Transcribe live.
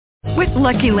With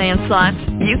Lucky Land Slots,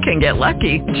 you can get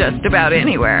lucky just about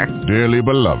anywhere. Dearly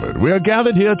beloved, we are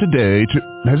gathered here today to...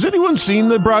 Has anyone seen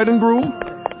the bride and groom?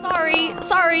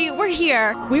 Sorry, we're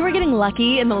here. We were getting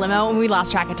lucky in the limo and we lost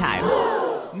track of time.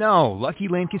 No, Lucky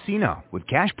Land Casino, with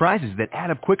cash prizes that add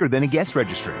up quicker than a guest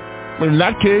registry. In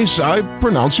that case, I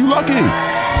pronounce you lucky.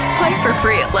 Play for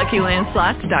free at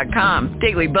LuckyLandSlots.com.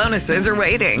 Daily bonuses are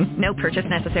waiting. No purchase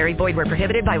necessary. Void where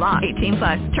prohibited by law.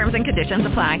 18+. Terms and conditions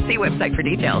apply. See website for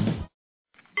details.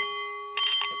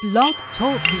 Blog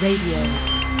Talk Radio.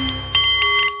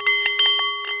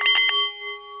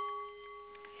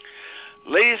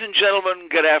 Ladies and gentlemen,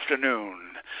 good afternoon.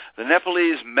 The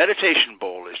Nepalese meditation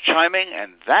bowl is chiming,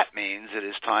 and that means it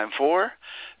is time for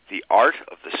The Art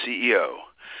of the CEO,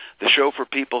 the show for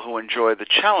people who enjoy the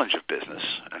challenge of business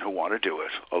and who want to do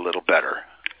it a little better.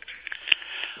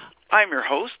 I'm your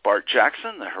host, Bart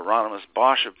Jackson, the Hieronymus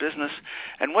Bosch of business,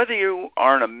 and whether you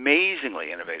are an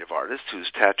amazingly innovative artist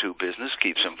whose tattoo business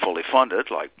keeps him fully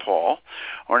funded, like Paul,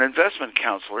 or an investment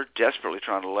counselor desperately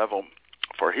trying to level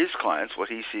for his clients what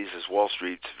he sees as Wall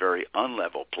Street's very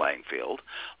unlevel playing field,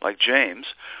 like James,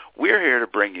 we're here to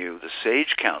bring you the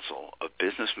sage counsel of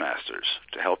business masters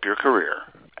to help your career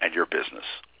and your business.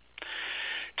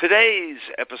 Today's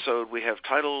episode we have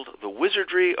titled The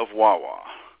Wizardry of Wawa.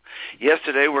 Yes,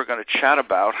 today we're going to chat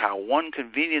about how one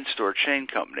convenience store chain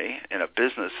company in a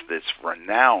business that's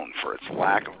renowned for its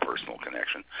lack of personal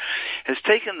connection has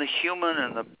taken the human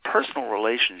and the personal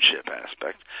relationship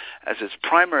aspect as its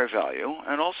primary value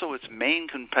and also its main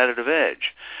competitive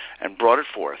edge and brought it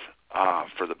forth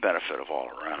for the benefit of all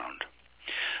around.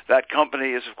 That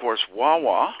company is, of course,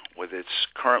 Wawa, with its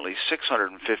currently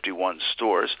 651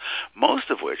 stores, most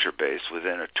of which are based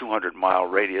within a 200-mile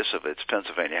radius of its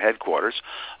Pennsylvania headquarters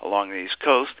along the East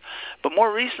Coast. But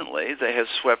more recently, they have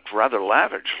swept rather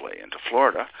lavishly into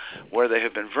Florida, where they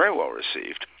have been very well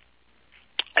received.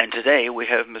 And today we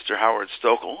have Mr. Howard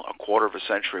Stoeckel, a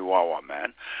quarter-of-a-century Wawa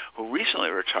man, who recently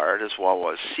retired as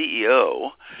Wawa's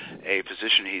CEO, a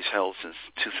position he's held since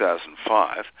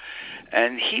 2005.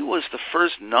 And he was the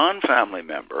first non-family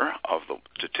member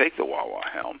to take the Wawa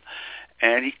helm,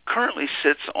 and he currently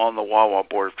sits on the Wawa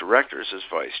Board of Directors as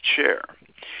vice chair.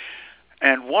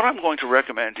 And what I'm going to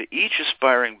recommend to each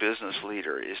aspiring business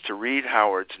leader is to read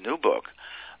Howard's new book,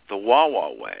 The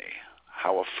Wawa Way: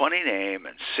 How a Funny Name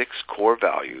and 6 Core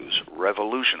Values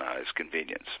Revolutionize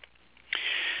Convenience.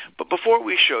 But before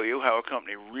we show you how a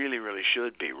company really, really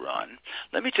should be run,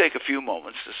 let me take a few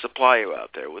moments to supply you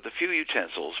out there with a few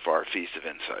utensils for our Feast of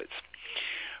Insights.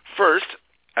 First,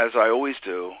 as I always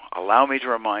do, allow me to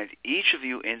remind each of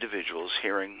you individuals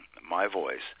hearing my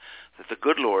voice that the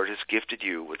good Lord has gifted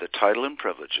you with the title and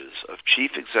privileges of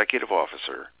Chief Executive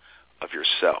Officer of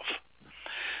yourself.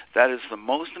 That is the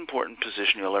most important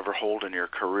position you'll ever hold in your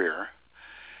career.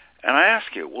 And I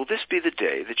ask you, will this be the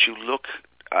day that you look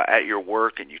at your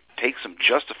work and you take some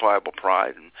justifiable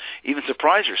pride and even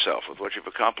surprise yourself with what you've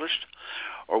accomplished?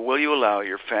 Or will you allow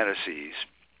your fantasies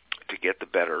to get the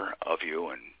better of you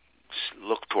and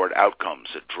look toward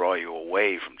outcomes that draw you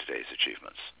away from today's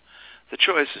achievements? The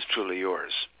choice is truly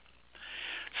yours.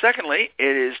 Secondly,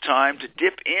 it is time to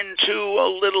dip into a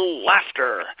little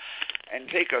laughter and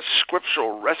take a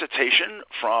scriptural recitation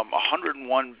from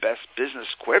 101 Best Business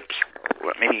Quips.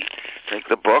 Let me take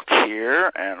the book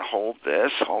here and hold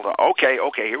this. Hold on. Okay,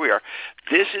 here we are.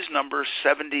 This is number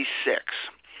 76.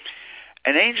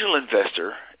 An angel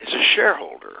investor is a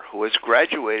shareholder who has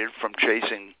graduated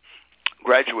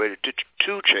to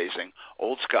chasing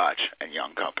old Scotch and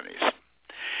young companies.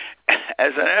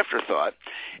 As an afterthought,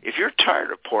 if you're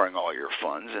tired of pouring all your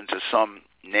funds into some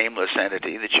nameless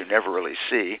entity that you never really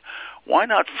see, why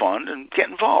not fund and get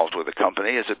involved with a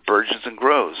company as it burgeons and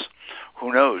grows?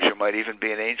 Who knows, you might even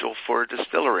be an angel for a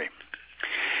distillery.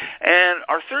 And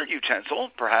our third utensil,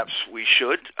 perhaps we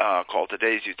should call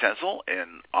today's utensil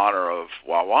in honor of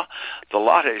Wawa, the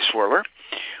latte swirler.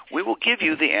 We will give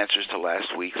you the answers to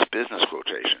last week's business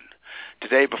quotation.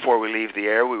 Today, before we leave the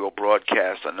air, we will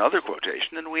broadcast another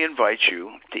quotation, and we invite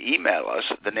you to email us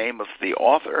the name of the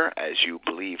author, as you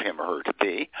believe him or her to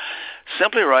be.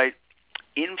 Simply write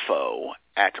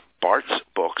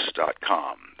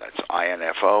info@bartsbooks.com. That's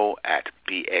info at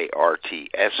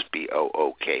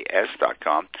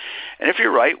bartsbooks.com. And if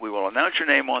you're right, we will announce your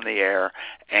name on the air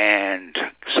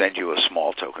and send you a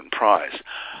small token prize.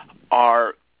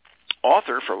 Our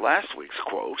author for last week's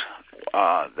quote,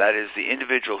 that is the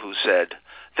individual who said,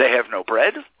 "They have no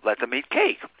bread, let them eat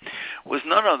cake," was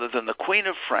none other than the Queen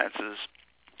of France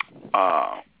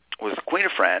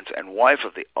and wife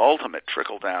of the ultimate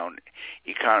trickle-down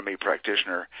economy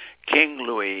practitioner, King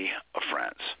Louis of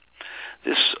France.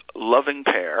 This loving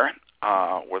pair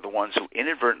were the ones who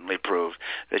inadvertently proved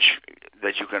that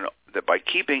that by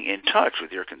keeping in touch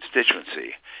with your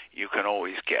constituency, you can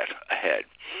always get ahead.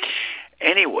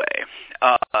 Anyway,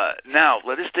 now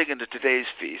let us dig into today's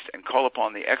feast and call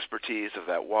upon the expertise of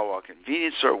that Wawa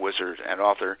convenience store wizard and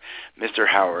author, Mr.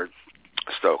 Howard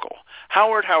Stoeckel.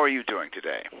 Howard, how are you doing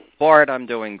today? Bart, I'm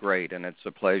doing great, and it's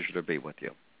a pleasure to be with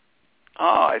you. Oh,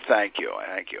 I thank you.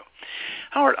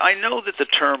 Howard, I know that the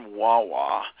term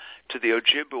Wawa to the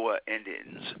Objibwe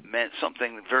Indians meant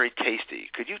something very tasty.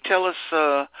 Could you tell us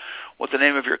what the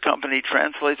name of your company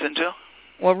translates into?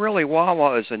 Well, really,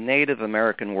 Wawa is a Native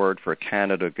American word for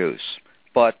Canada goose.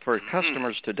 But for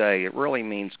customers today, it really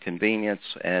means convenience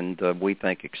and, we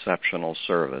think, exceptional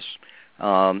service.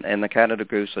 And the Canada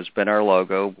goose has been our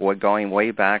logo going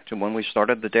way back to when we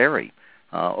started the dairy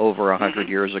over 100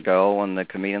 years ago, when the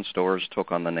convenience stores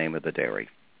took on the name of the dairy.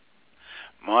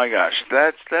 My gosh,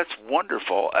 that's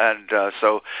wonderful. And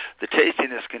so the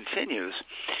tastiness continues.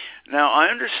 Now, I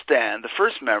understand the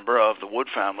first member of the Wood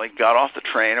family got off the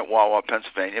train at Wawa,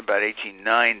 Pennsylvania, about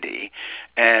 1890,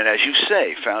 and as you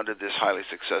say, founded this highly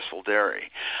successful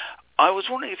dairy. I was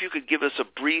wondering if you could give us a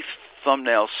brief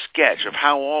thumbnail sketch of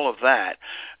how all of that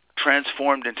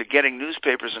transformed into getting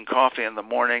newspapers and coffee in the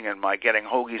morning and my getting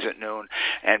hoagies at noon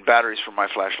and batteries for my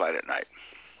flashlight at night.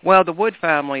 Well, the Wood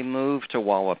family moved to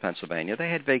Wawa, Pennsylvania. They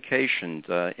had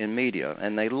vacationed in Media,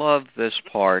 and they loved this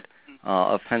part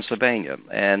of Pennsylvania.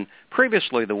 And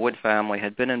previously, the Wood family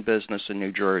had been in business in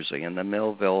New Jersey, in the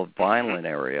Millville, Vineland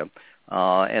area,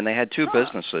 and they had two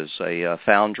businesses, a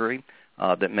foundry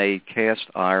that made cast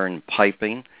iron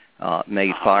piping,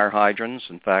 made fire hydrants.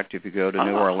 In fact, if you go to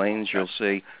New Orleans, you'll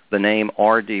see the name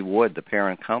R.D. Wood, the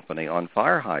parent company, on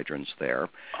fire hydrants there.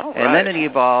 And then it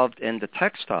evolved into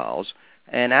textiles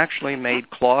and actually made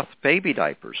cloth baby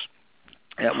diapers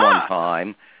at one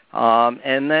time.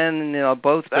 And then,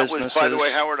 both businesses... That was, by the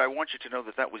way, Howard, I want you to know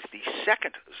that was the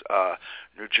second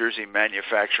New Jersey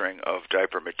manufacturing of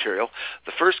diaper material.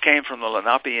 The first came from the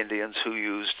Lenape Indians, who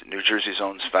used New Jersey's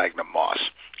own sphagnum moss.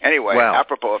 Anyway,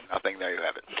 apropos of nothing, there you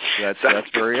have it. That's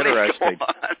very interesting.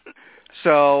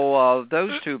 So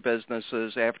those two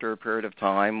businesses, after a period of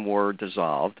time, were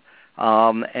dissolved.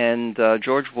 And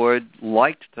George Wood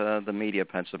liked the Media,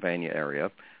 Pennsylvania area,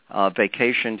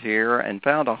 vacationed here, and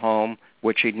found a home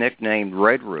which he nicknamed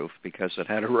Red Roof because it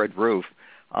had a red roof,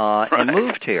 and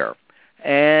moved here.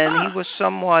 And he was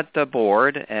somewhat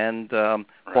bored and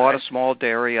bought a small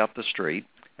dairy up the street,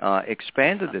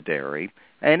 expanded the dairy,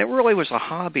 and it really was a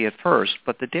hobby at first,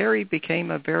 but the dairy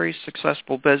became a very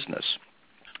successful business.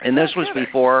 And this was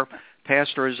before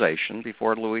pasteurization,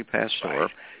 before Louis Pasteur.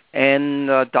 And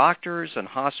doctors and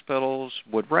hospitals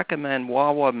would recommend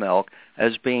Wawa milk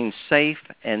as being safe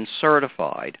and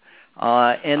certified.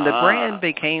 And the brand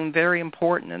became very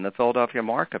important in the Philadelphia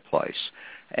marketplace.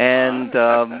 And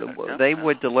they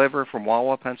would deliver from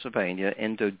Wawa, Pennsylvania,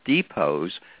 into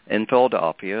depots in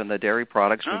Philadelphia, and the dairy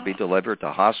products would be delivered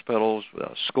to hospitals,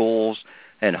 schools,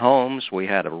 and homes. We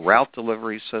had a route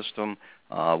delivery system.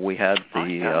 We had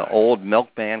the old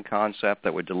milkman concept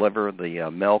that would deliver the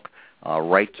milk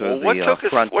right to the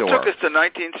front door. What took us to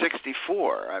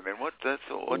 1964? I mean,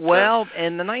 Well,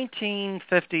 in the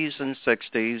 1950s and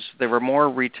 60s, there were more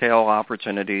retail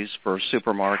opportunities for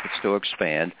supermarkets to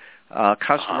expand.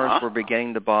 Customers were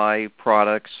beginning to buy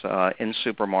products in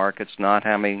supermarkets, not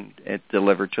having it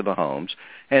delivered to the homes,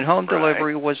 and home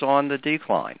delivery was on the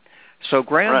decline. So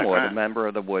Graham Wood, a member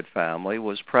of the Wood family,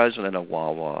 was president of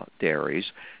Wawa Dairies,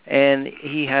 and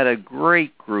he had a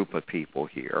great group of people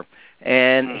here.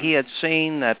 And he had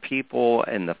seen that people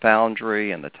in the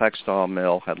foundry and the textile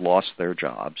mill had lost their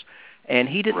jobs. And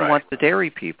he didn't want the dairy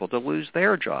people to lose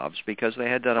their jobs because they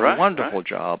had done a wonderful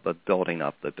job of building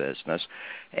up the business.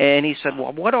 And he said,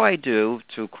 well, what do I do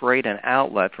to create an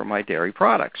outlet for my dairy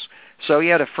products? So he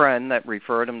had a friend that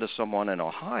referred him to someone in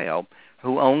Ohio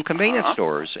who owned convenience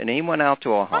stores. And he went out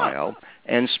to Ohio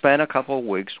and spent a couple of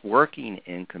weeks working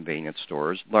in convenience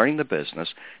stores, learning the business,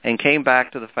 and came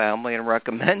back to the family and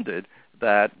recommended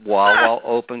that Wawa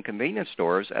open convenience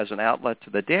stores as an outlet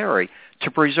to the dairy to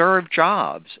preserve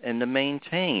jobs and to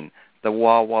maintain the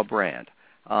Wawa brand.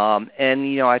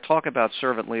 And, I talk about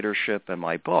servant leadership in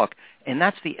my book, and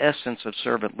that's the essence of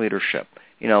servant leadership.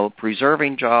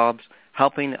 Preserving jobs,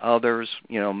 helping others,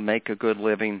 make a good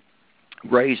living,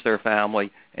 raise their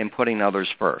family, and putting others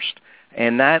first.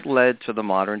 And that led to the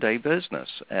modern-day business.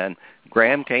 And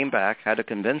Graham came back, had to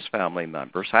convince family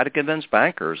members, had to convince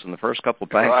bankers, and the first couple of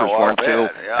bankers weren't too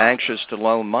anxious to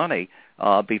loan money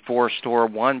before Store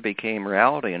One became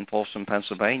reality in Folsom,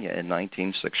 Pennsylvania in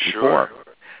 1964.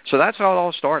 So that's how it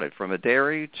all started, from a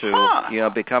dairy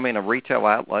to becoming a retail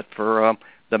outlet for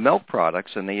the milk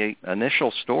products in the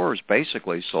initial stores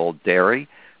basically sold dairy,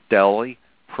 deli,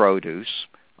 produce,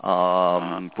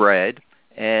 bread,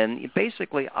 and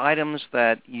basically items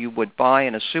that you would buy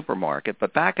in a supermarket.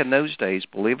 But back in those days,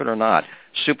 believe it or not,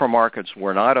 supermarkets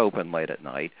were not open late at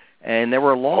night, and there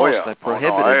were laws that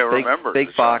prohibited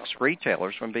big box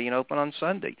retailers from being open on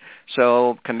Sunday.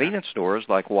 So convenience stores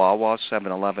like Wawa,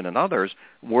 7-Eleven, and others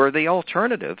were the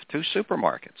alternative to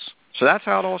supermarkets. So that's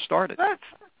how it all started.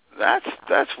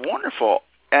 That's wonderful.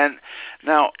 And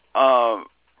now,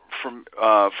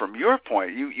 from your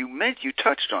point, you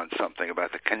touched on something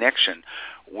about the connection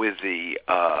with the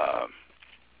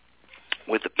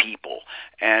people,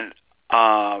 and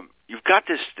you've got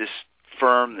this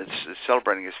firm that's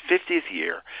celebrating its 50th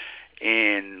year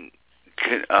in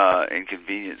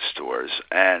convenience stores,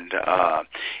 and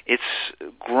it's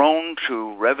grown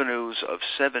to revenues of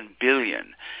 $7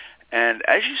 billion. And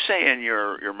as you say in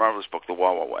your marvelous book, The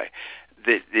Wawa Way,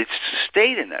 that it's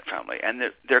stayed in that family, and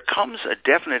there comes a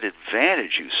definite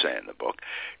advantage, you say in the book,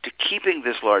 to keeping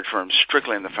this large firm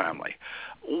strictly in the family.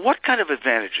 What kind of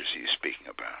advantages are you speaking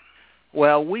about?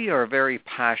 Well, we are very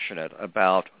passionate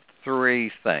about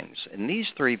three things, and these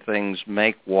three things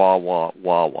make Wawa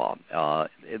Wawa.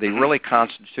 They really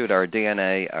constitute our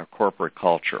DNA, our corporate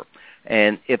culture.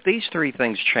 And if these three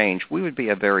things change, we would be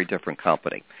a very different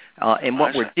company. And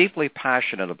what we're deeply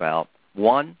passionate about,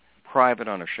 one, private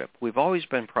ownership. We've always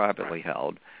been privately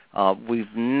held.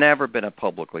 We've never been a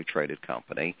publicly traded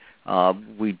company.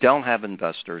 We don't have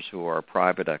investors who are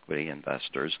private equity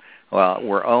investors.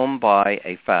 We're owned by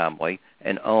a family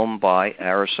and owned by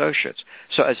our associates.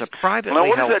 So as a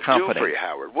privately held company... What does that do for you,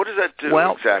 Howard? What does that do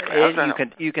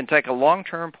exactly? You can take a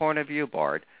long-term point of view,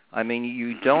 Bart. I mean,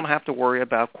 you don't have to worry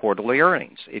about quarterly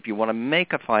earnings. If you want to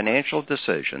make a financial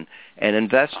decision and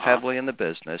invest heavily in the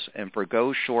business and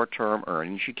forgo short-term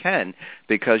earnings, you can,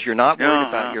 because you're not worried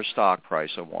about your stock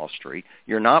price on Wall Street.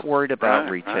 You're not worried about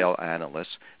retail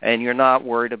analysts, and you're not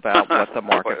worried about what the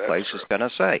marketplace is going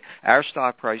to say. Our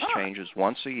stock price changes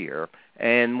once a year,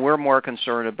 and we're more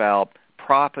concerned about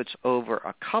profits over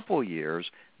a couple years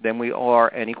than we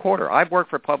are any quarter. I've worked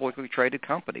for publicly traded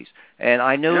companies, and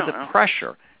I know the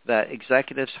pressure that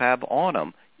executives have on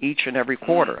them each and every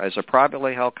quarter. As a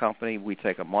privately held company, we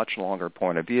take a much longer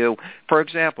point of view. For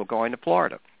example, going to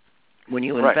Florida. When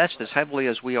you invest as heavily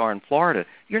as we are in Florida,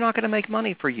 you're not going to make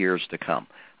money for years to come.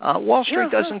 Wall Street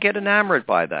doesn't get enamored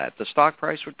by that. The stock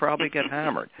price would probably get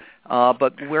hammered.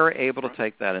 But we're able to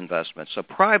take that investment. So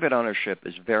private ownership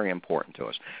is very important to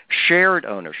us. Shared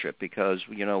ownership, because,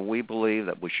 we believe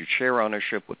that we should share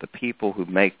ownership with the people who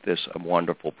make this a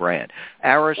wonderful brand.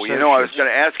 I was going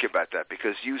to ask you about that,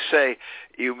 because you say,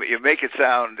 you make it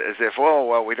sound as if,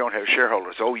 we don't have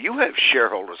shareholders. Oh, you have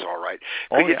shareholders, all right.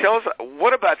 Could you tell us,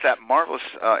 what about that marvelous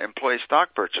employee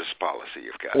stock purchase policy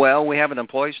you've got? Well, we have an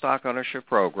employee stock ownership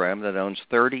program that owns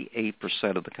 38%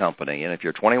 of the company. And if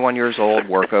you're 21 years old,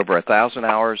 work over 1,000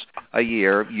 hours a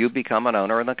year, you become an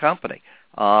owner in the company.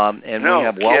 We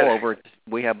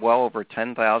have well over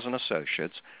 10,000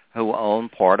 associates who own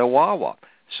part of Wawa.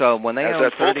 So when they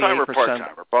own 38%, full-time or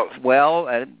part-time or both?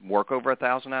 Well, work over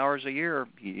 1,000 hours a year,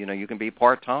 you can be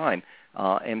part-time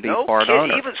and be part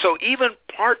owner. Even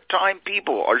part-time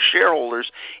people are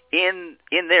shareholders in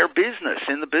their business,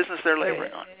 in the business they're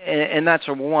laboring on. And that's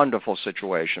a wonderful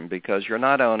situation, because you're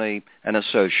not only an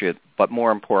associate, but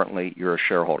more importantly, you're a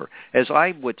shareholder. As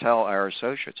I would tell our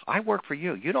associates, I work for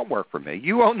you. You don't work for me.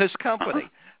 You own this company.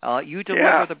 You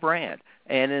deliver the brand.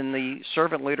 And in the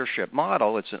servant leadership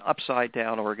model, it's an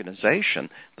upside-down organization.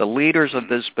 The leaders of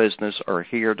this business are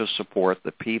here to support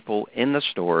the people in the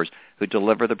stores who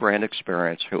deliver the brand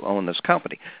experience, who own this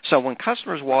company. So when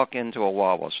customers walk into a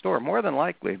Wawa store, more than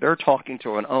likely they're talking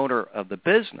to an owner of the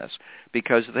business,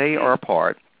 because they are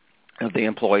part of the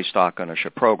employee stock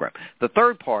ownership program. The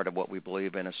third part of what we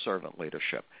believe in is servant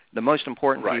leadership. The most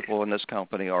important people in this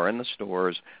company are in the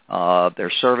stores.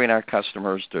 They're serving our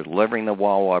customers. They're delivering the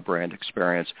Wawa brand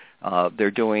experience.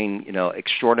 They're doing,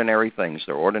 extraordinary things.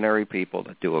 They're ordinary people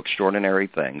that do extraordinary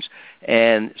things.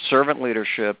 And servant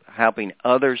leadership, helping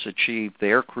others achieve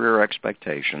their career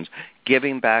expectations,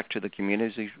 giving back to the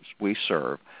communities we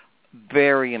serve,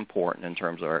 very important in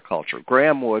terms of our culture.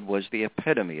 Graham Wood was the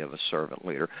epitome of a servant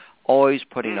leader, always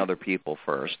putting other people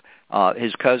first.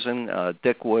 His cousin,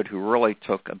 Dick Wood, who really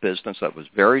took a business that was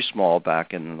very small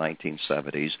back in the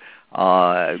 1970s,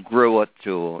 grew it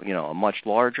to a much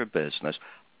larger business,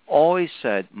 always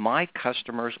said, my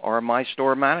customers are my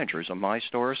store managers and my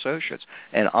store associates,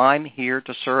 and I'm here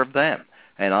to serve them.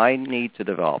 And I need to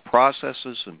develop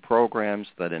processes and programs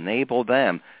that enable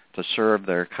them to serve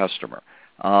their customer.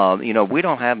 We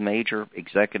don't have major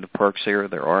executive perks here.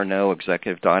 There are no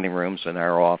executive dining rooms in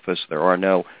our office. There are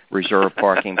no reserved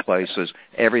parking places.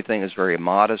 Everything is very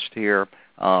modest here.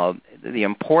 The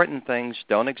important things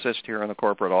don't exist here in the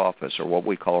corporate office, or what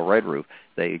we call a red roof.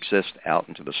 They exist out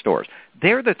into the stores.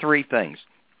 They're the three things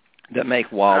that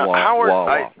make Wawa Howard,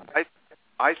 Wawa.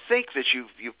 I think that you've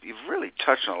really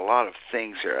touched on a lot of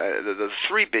things here. The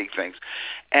three big things,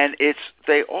 and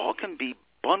they all can be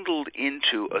bundled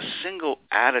into a single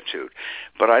attitude.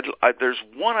 But there's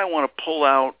one I want to pull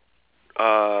out,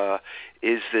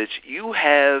 is that you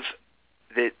have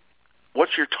that. What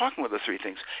you're talking about, the three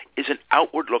things, is an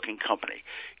outward-looking company.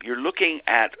 You're looking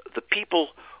at the people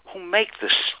who make the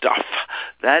stuff.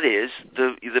 That is,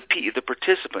 the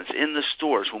participants in the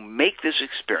stores who make this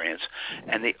experience.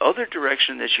 And the other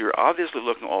direction that you're obviously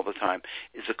looking all the time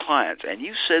is the clients. And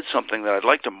you said something that I'd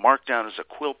like to mark down as a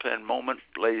quill pen moment,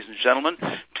 ladies and gentlemen.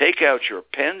 Take out your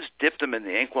pens, dip them in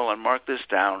the inkwell, and mark this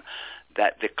down,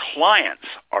 that the clients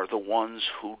are the ones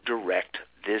who direct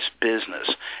this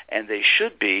business, and they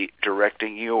should be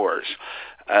directing yours.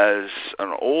 As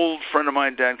an old friend of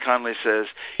mine, Dan Conley, says,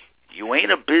 you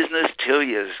ain't a business till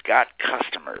you's got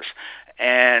customers.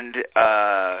 And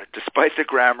despite the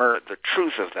grammar, the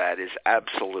truth of that is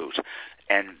absolute.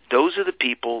 And those are the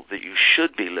people that you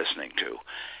should be listening to.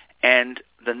 And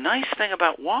the nice thing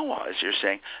about Wawa is you're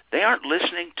saying they aren't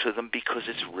listening to them because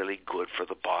it's really good for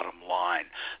the bottom line.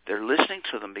 They're listening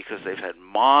to them because they've had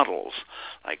models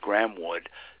like Graham Wood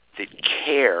that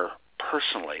care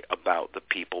personally about the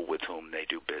people with whom they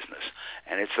do business.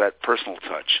 And it's that personal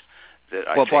touch that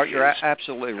I think Bart, you're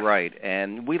absolutely right.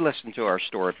 And we listen to our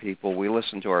store people. We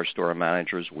listen to our store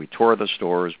managers. We tour the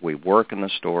stores. We work in the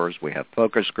stores. We have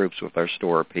focus groups with our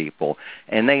store people,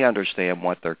 and they understand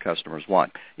what their customers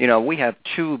want. We have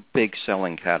two big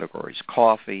selling categories,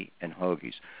 coffee and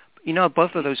hoagies.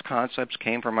 Both of those concepts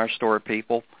came from our store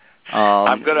people.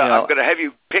 I'm gonna have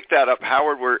you pick that up,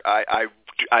 Howard. I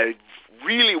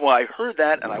really, when I heard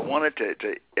that, and I wanted to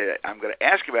I'm going to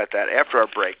ask you about that after our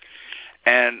break.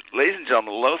 And ladies and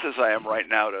gentlemen, loath as I am right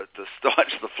now to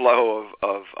staunch the flow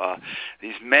of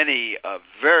these many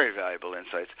very valuable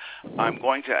insights, I'm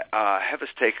going to have us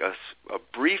take a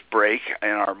brief break in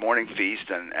our morning feast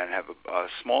and have a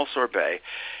small sorbet,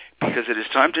 because it is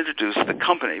time to introduce the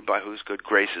company by whose good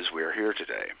graces we are here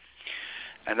today.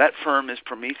 And that firm is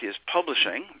Prometheus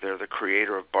Publishing. They're the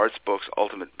creator of Bart's Books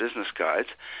Ultimate Business Guides.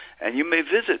 And you may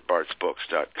visit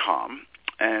bartsbooks.com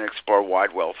and explore a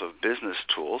wide wealth of business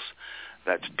tools.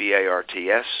 That's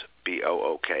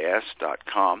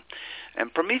BARTSBOOKS.com.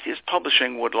 And Prometheus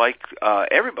Publishing would like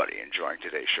everybody enjoying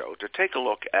today's show to take a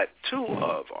look at two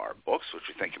of our books, which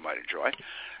we think you might enjoy.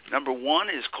 Number one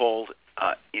is called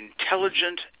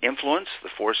Intelligent Influence, The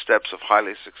 4 Steps of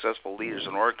Highly Successful Leaders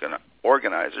and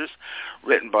Organizers,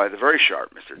 written by the very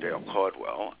sharp Mr. Dale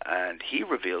Caldwell. And he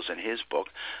reveals in his book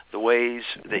the ways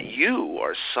that you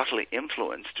are subtly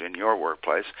influenced in your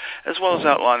workplace, as well as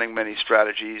outlining many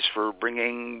strategies for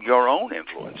bringing your own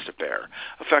influence to bear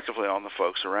effectively on the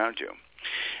folks around you.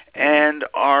 And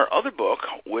our other book,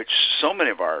 which so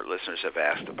many of our listeners have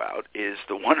asked about, is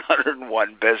the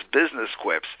 101 Best Business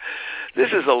Quips.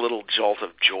 This is a little jolt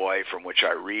of joy from which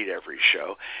I read every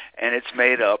show, and it's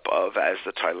made up of, as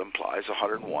the title implies,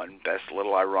 101 best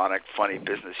little ironic, funny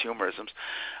business humorisms,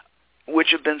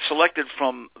 which have been selected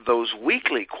from those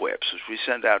weekly quips, which we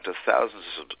send out to thousands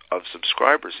of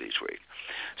subscribers each week.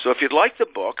 So if you'd like the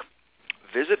book,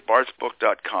 visit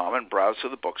bartsbook.com and browse to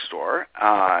the bookstore,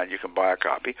 and you can buy a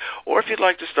copy. Or if you'd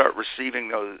like to start receiving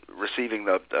those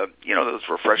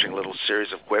refreshing little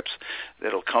series of quips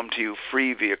that'll come to you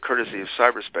free via courtesy of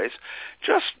cyberspace,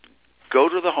 just go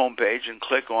to the homepage and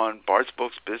click on Bart's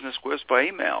Books Business Quips by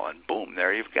email, and boom,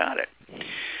 there you've got it.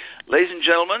 Ladies and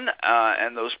gentlemen,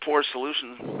 and those poor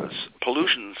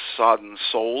pollution-sodden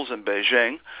souls in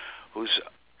Beijing, whose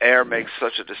air makes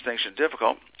such a distinction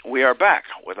difficult, we are back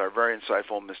with our very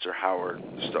insightful Mr. Howard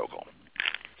Stoeckel.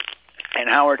 And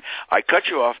Howard, I cut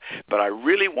you off, but I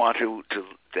really want to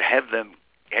have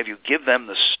you give them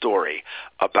the story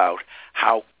about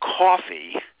how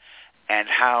coffee and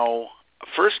how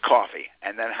first coffee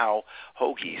and then how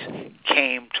hoagies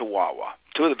came to Wawa.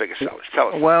 Two of the biggest sellers. Tell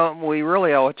us. Well, we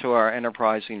really owe it to our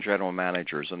enterprising general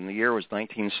managers, and the year was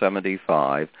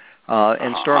 1975.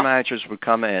 And store managers would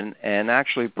come in and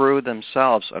actually brew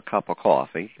themselves a cup of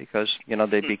coffee because,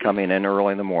 they'd be coming in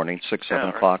early in the morning, 6, 7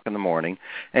 o'clock in the morning,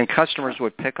 and customers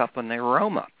would pick up on the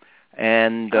aroma.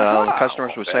 And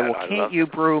customers would say, well, can't you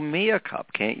brew me a cup?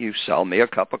 Can't you sell me a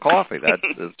cup of coffee? That's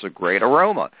a great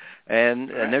aroma. And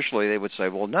initially they would say,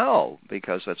 well, no,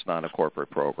 because that's not a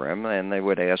corporate program. And they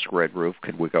would ask Red Roof,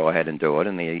 could we go ahead and do it?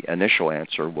 And the initial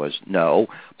answer was no,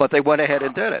 but they went ahead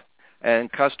and did it.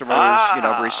 And customers,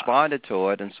 responded to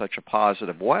it in such a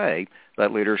positive way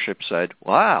that leadership said,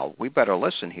 wow, we better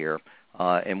listen here.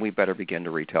 And we better begin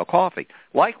to retail coffee.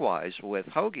 Likewise, with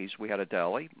hoagies, we had a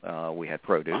deli, we had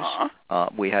produce,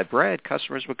 we had bread.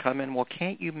 Customers would come in, well,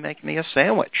 can't you make me a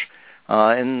sandwich?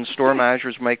 And store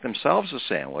managers make themselves a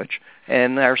sandwich,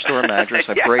 and our store managers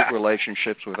have great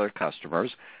relationships with their customers.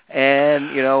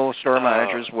 And, store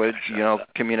managers would,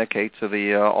 communicate to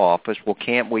the office, well,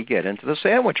 can't we get into the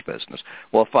sandwich business?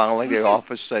 Well, finally, the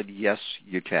office said, yes,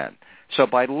 you can. So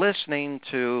by listening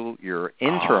to your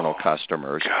internal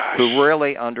customers who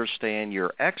really understand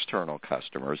your external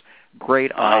customers,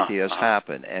 great ideas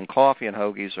happen. And coffee and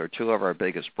hoagies are two of our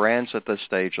biggest brands at this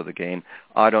stage of the game.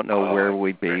 I don't know where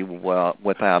we'd be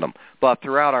without them. But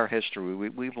throughout our history,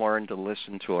 we've learned to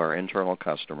listen to our internal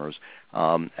customers.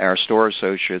 Our store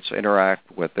associates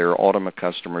interact with their ultimate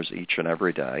customers each and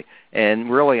every day and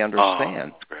really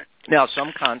understand. Now,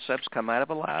 some concepts come out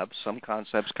of a lab, some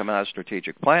concepts come out of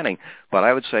strategic planning, but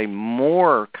I would say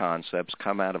more concepts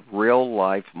come out of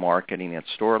real-life marketing at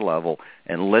store level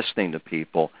and listening to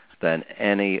people than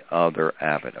any other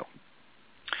avenue.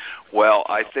 Well,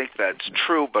 I think that's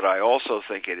true, but I also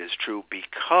think it is true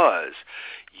because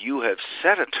you have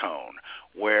set a tone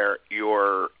where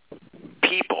your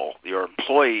people, your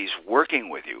employees working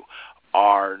with you,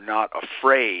 are not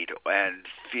afraid and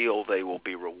feel they will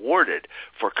be rewarded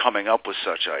for coming up with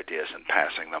such ideas and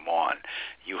passing them on.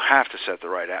 You have to set the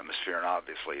right atmosphere, and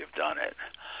obviously you've done it.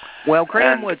 Well,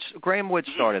 Graham Wood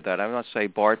started that. I must say,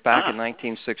 Bart, back in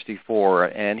 1964,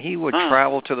 and he would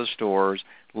travel to the stores,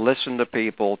 listen to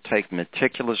people, take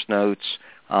meticulous notes,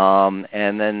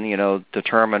 and then,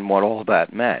 determine what all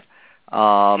that meant.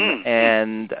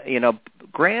 And,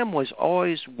 Graham was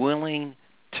always willing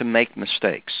to make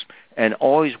mistakes and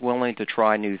always willing to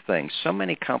try new things. So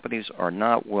many companies are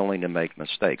not willing to make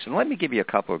mistakes. And let me give you a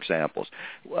couple examples.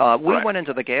 We went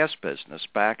into the gas business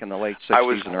back in the late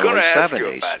 60s and early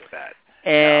 70s. About that.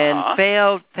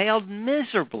 And failed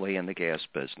miserably in the gas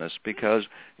business because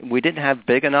we didn't have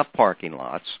big enough parking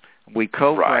lots. We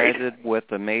co-branded with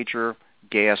the major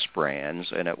gas brands,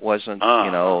 and it wasn't,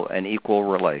 an equal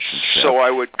relationship. So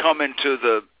I would come into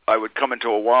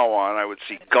a Wawa and I would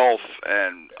see Gulf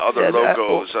and other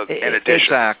logos in addition.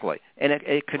 Exactly. And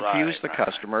it confused the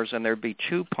customers, and there'd be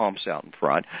two pumps out in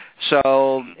front.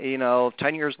 So,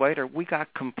 10 years later, we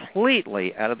got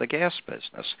completely out of the gas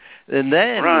business. And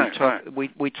then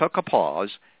we took a pause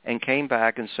and came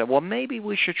back and said, well, maybe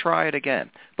we should try it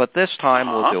again. But this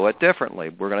time we'll do it differently.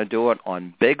 We're going to do it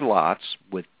on big lots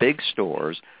with big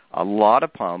stores, a lot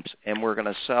of pumps, and we're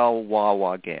going to sell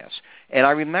Wawa gas. And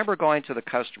I remember going to the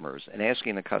customers and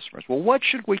asking the customers, well, what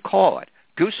should we call it?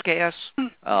 Goose gas,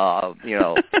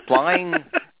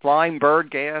 flying bird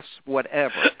gas,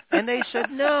 whatever. And they said,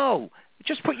 no,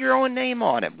 just put your own name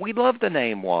on it. We love the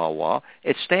name Wawa.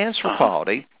 It stands for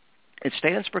quality. It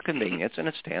stands for convenience, and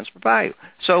it stands for value.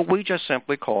 So we just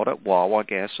simply called it Wawa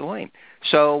Gasoline.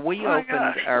 So we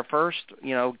opened our first,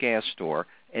 gas store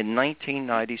in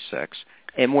 1996,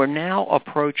 and we're now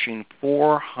approaching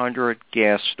 400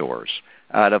 gas stores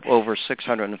out of over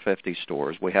 650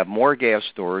 stores. We have more gas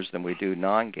stores than we do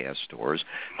non-gas stores.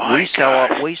 We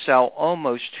sell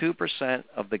almost 2%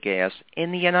 of the gas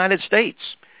in the United States.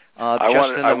 I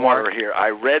want to hear. I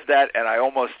read that, and I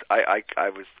was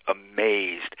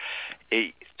amazed.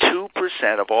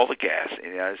 2% of all the gas in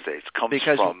the United States comes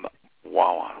from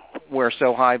Wawa. We're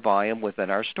so high volume within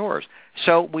our stores.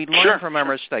 So we learn from our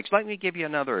mistakes. Let me give you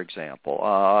another example.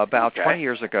 About 20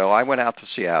 years ago, I went out to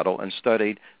Seattle and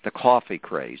studied the coffee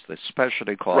craze, the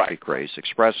specialty coffee craze,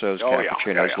 espressos,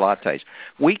 cappuccinos, lattes.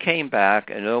 We came back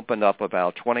and opened up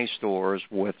about 20 stores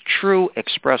with true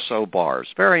espresso bars,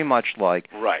 very much like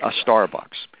a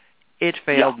Starbucks. It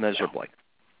failed miserably,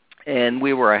 and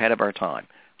we were ahead of our time.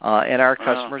 And our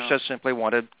customers just simply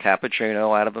wanted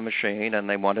cappuccino out of a machine, and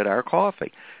they wanted our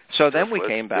coffee. So then we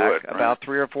came back about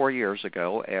 3 or 4 years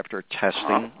ago after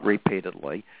testing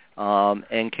repeatedly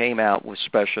and came out with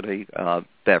specialty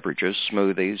beverages,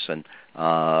 smoothies, and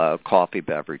coffee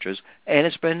beverages, and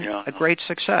it's been a great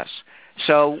success.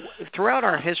 So throughout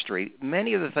our history,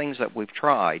 many of the things that we've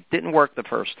tried didn't work the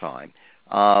first time.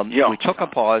 We took a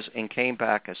pause and came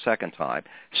back a second time.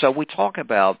 So we talk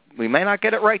about we may not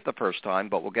get it right the first time,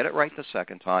 but we'll get it right the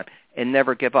second time and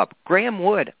never give up. Graham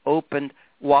Wood opened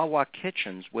Wawa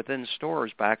kitchens within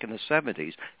stores back in the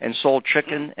 70s and sold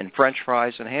chicken and French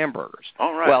fries and hamburgers.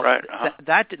 Oh, right, well, right.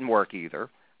 That didn't work either.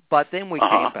 But then we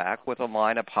came back with a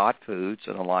line of hot foods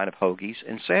and a line of hoagies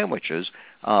and sandwiches,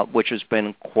 which has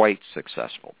been quite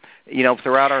successful.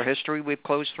 Throughout our history, we've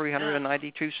closed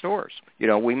 392 stores.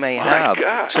 We may have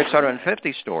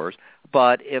 650 stores,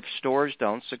 but if stores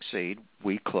don't succeed,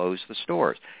 we close the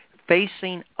stores.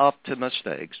 Facing up to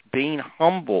mistakes, being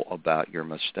humble about your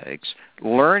mistakes,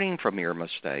 learning from your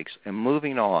mistakes, and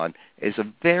moving on is a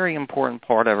very important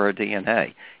part of our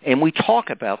DNA. And we talk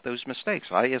about those mistakes.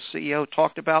 I, as CEO,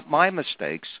 talked about my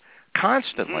mistakes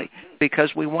constantly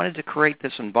because we wanted to create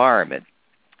this environment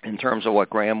in terms of what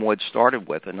Graham Wood started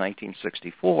with in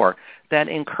 1964 that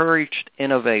encouraged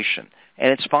innovation.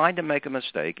 And it's fine to make a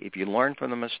mistake if you learn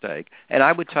from the mistake. And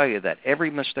I would tell you that every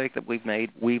mistake that we've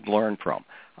made, we've learned from.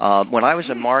 When I was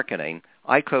in marketing,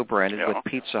 I co-branded with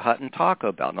Pizza Hut and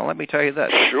Taco Bell. Now, let me tell you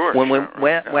this. When we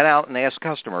went out and asked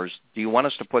customers, do you want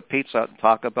us to put Pizza Hut and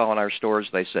Taco Bell in our stores?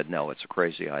 They said, no, it's a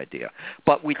crazy idea.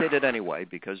 But we did it anyway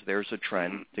because there's a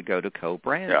trend to go to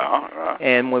co-branding.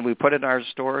 And when we put it in our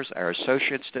stores, our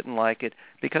associates didn't like it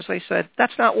because they said,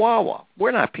 that's not Wawa.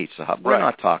 We're not Pizza Hut. We're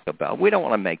not Taco Bell. We don't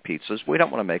want to make pizzas. We don't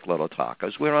want to make little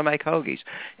tacos. We want to make hoagies.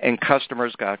 And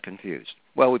customers got confused.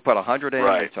 Well, we put 100 in,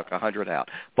 they took 100 out.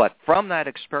 But from that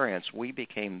experience, we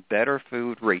became better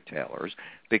food retailers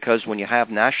because when you have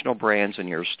national brands in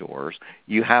your stores,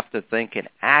 you have to think and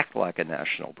act like a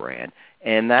national brand,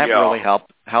 and that really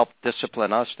helped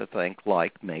discipline us to think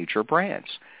like major brands.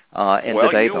 And well,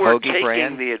 today, you were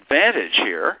taking the advantage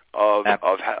here of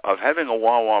having a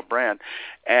Wawa brand,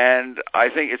 and I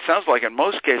think it sounds like in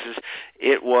most cases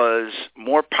it was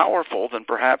more powerful than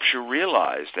perhaps you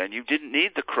realized, and you didn't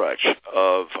need the crutch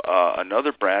of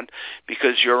another brand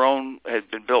because your own had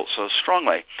been built so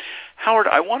strongly. Howard,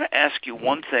 I want to ask you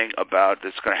one thing about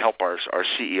that's going to help our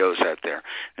CEOs out there.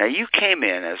 Now, you came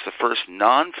in as the first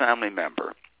non-family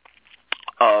member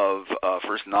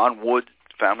first non-Wood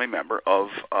family member of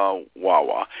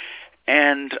Wawa,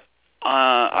 and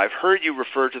I've heard you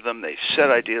refer to them. They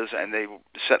set ideas, and they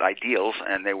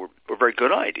were very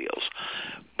good ideals.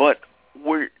 But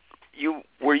were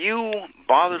you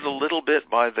bothered a little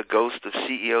bit by the ghost of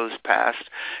CEOs past?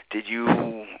 Did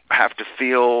you have to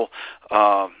feel?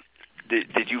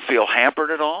 Did you feel hampered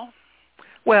at all?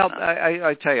 Well,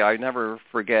 I tell you, I never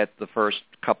forget the first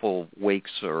couple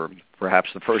weeks or perhaps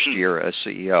the first year as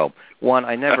CEO. One,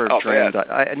 I never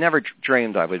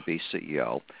dreamed I would be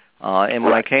CEO. And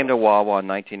when I came to Wawa in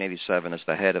 1987 as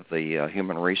the head of the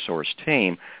human resource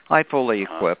team, I fully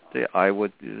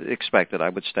expected I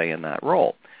would stay in that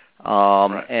role.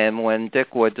 And when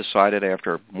Dick Wood decided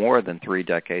after more than 3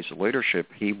 decades of leadership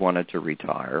he wanted to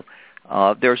retire,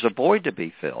 there's a void to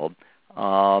be filled.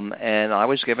 And I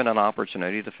was given an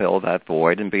opportunity to fill that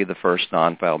void and be the first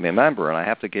non-family member. And I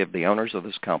have to give the owners of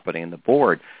this company and the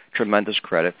board tremendous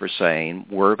credit for saying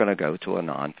we're going to go to a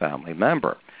non-family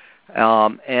member.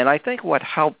 And I think what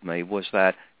helped me was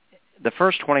that the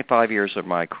first 25 years of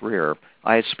my career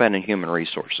I had spent in human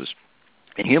resources.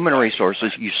 In human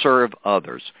resources, you serve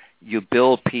others. You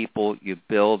build people. You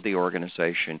build the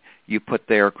organization. You put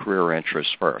their career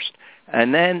interests first.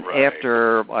 And then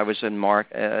after I was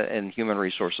in human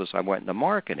resources, I went into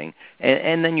marketing,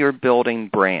 and then you're building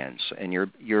brands, and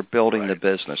you're building the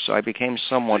business. So I became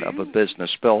somewhat of a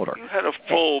business builder. You had a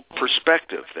full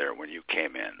perspective there when you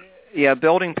came in. Yeah,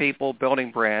 building people,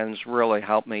 building brands really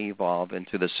helped me evolve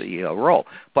into the CEO role.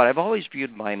 But I've always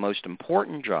viewed my most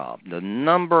important job, the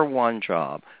number one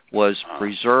job, was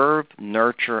preserve,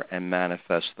 nurture, and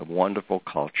manifest the wonderful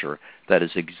culture that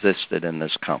has existed in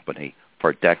this company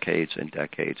for decades and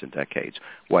decades and decades.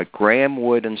 What Graham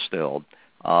Wood instilled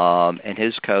and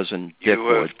his cousin Dick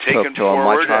Wood took to a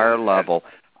much higher level.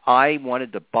 I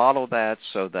wanted to bottle that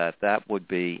so that would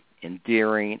be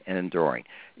endearing and enduring.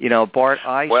 You know, Bart,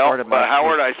 started my...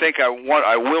 Howard, I think I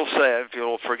will say, if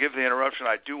you'll forgive the interruption,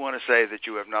 I do want to say that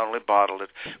you have not only bottled it,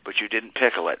 but you didn't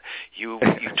pickle it. You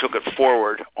took it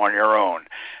forward on your own.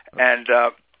 And,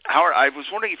 Howard, I was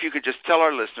wondering if you could just tell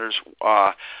our listeners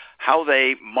how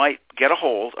they might get a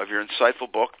hold of your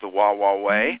insightful book, The Wawa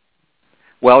Way.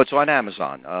 Well, it's on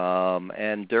Amazon.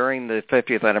 And during the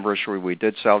 50th anniversary, we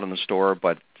did sell it in the store,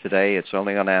 but today it's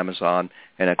only on Amazon,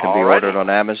 and it can be ordered on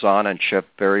Amazon and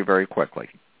shipped very, very quickly.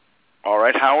 All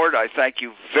right, Howard, I thank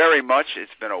you very much.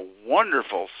 It's been a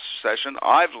wonderful session.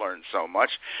 I've learned so much,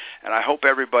 and I hope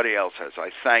everybody else has. I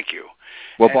thank you.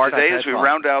 Well, Bart, today, as we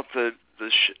round out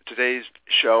today's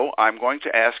show, I'm going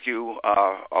to ask you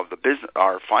of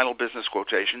our final business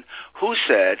quotation, who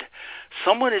said,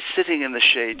 Someone is sitting in the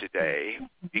shade today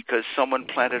because someone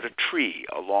planted a tree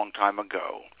a long time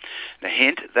ago. Now,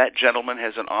 hint, that gentleman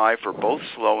has an eye for both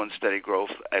slow and steady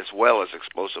growth as well as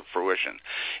explosive fruition.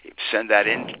 Send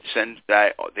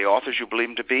the authors you believe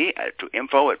them to be to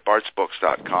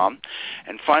info@bartsbooks.com.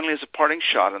 And finally, as a parting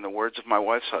shot, in the words of my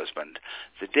wife's husband,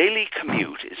 the daily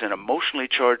commute is an emotionally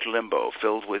charged limbo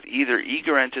filled with either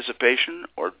eager anticipation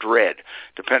or dread,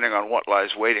 depending on what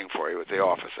lies waiting for you at the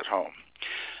office at home.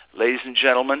 Ladies and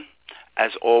gentlemen,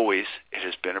 as always, it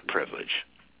has been a privilege.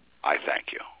 I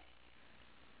thank you.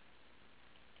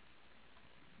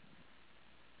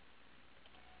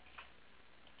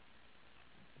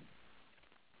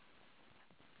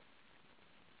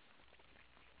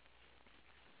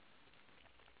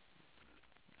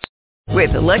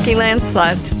 With the Lucky Land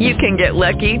Slots, you can get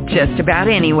lucky just about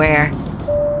anywhere.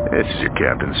 This is your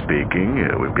captain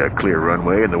speaking. We've got clear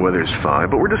runway and the weather's fine,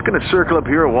 but we're just going to circle up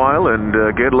here a while and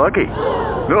get lucky.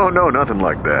 No, nothing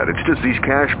like that. It's just these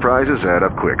cash prizes add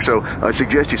up quick. So I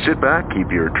suggest you sit back,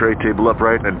 keep your tray table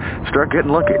upright, and start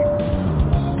getting lucky.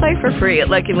 Play for free at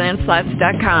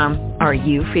LuckyLandSlots.com. Are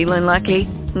you feeling lucky?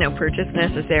 No purchase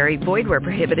necessary. Void where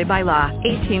prohibited by law.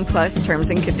 18+ terms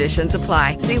and conditions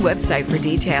apply. See website for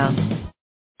details.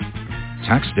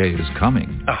 Tax day is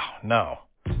coming. Oh, no.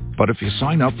 But if you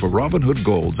sign up for Robinhood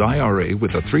Gold's IRA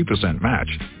with a 3% match,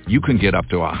 you can get up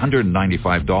to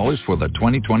 $195 for the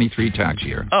 2023 tax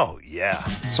year. Oh, yeah.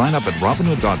 Sign up at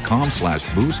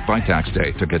Robinhood.com/boost by tax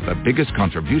day to get the biggest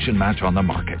contribution match on the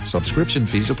market. Subscription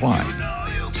fees apply.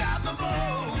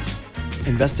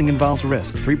 Investing involves risk.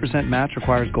 3% match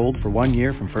requires gold for 1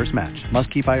 year from first match. Must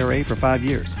keep IRA for 5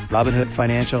 years. Robinhood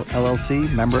Financial, LLC,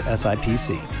 member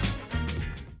SIPC.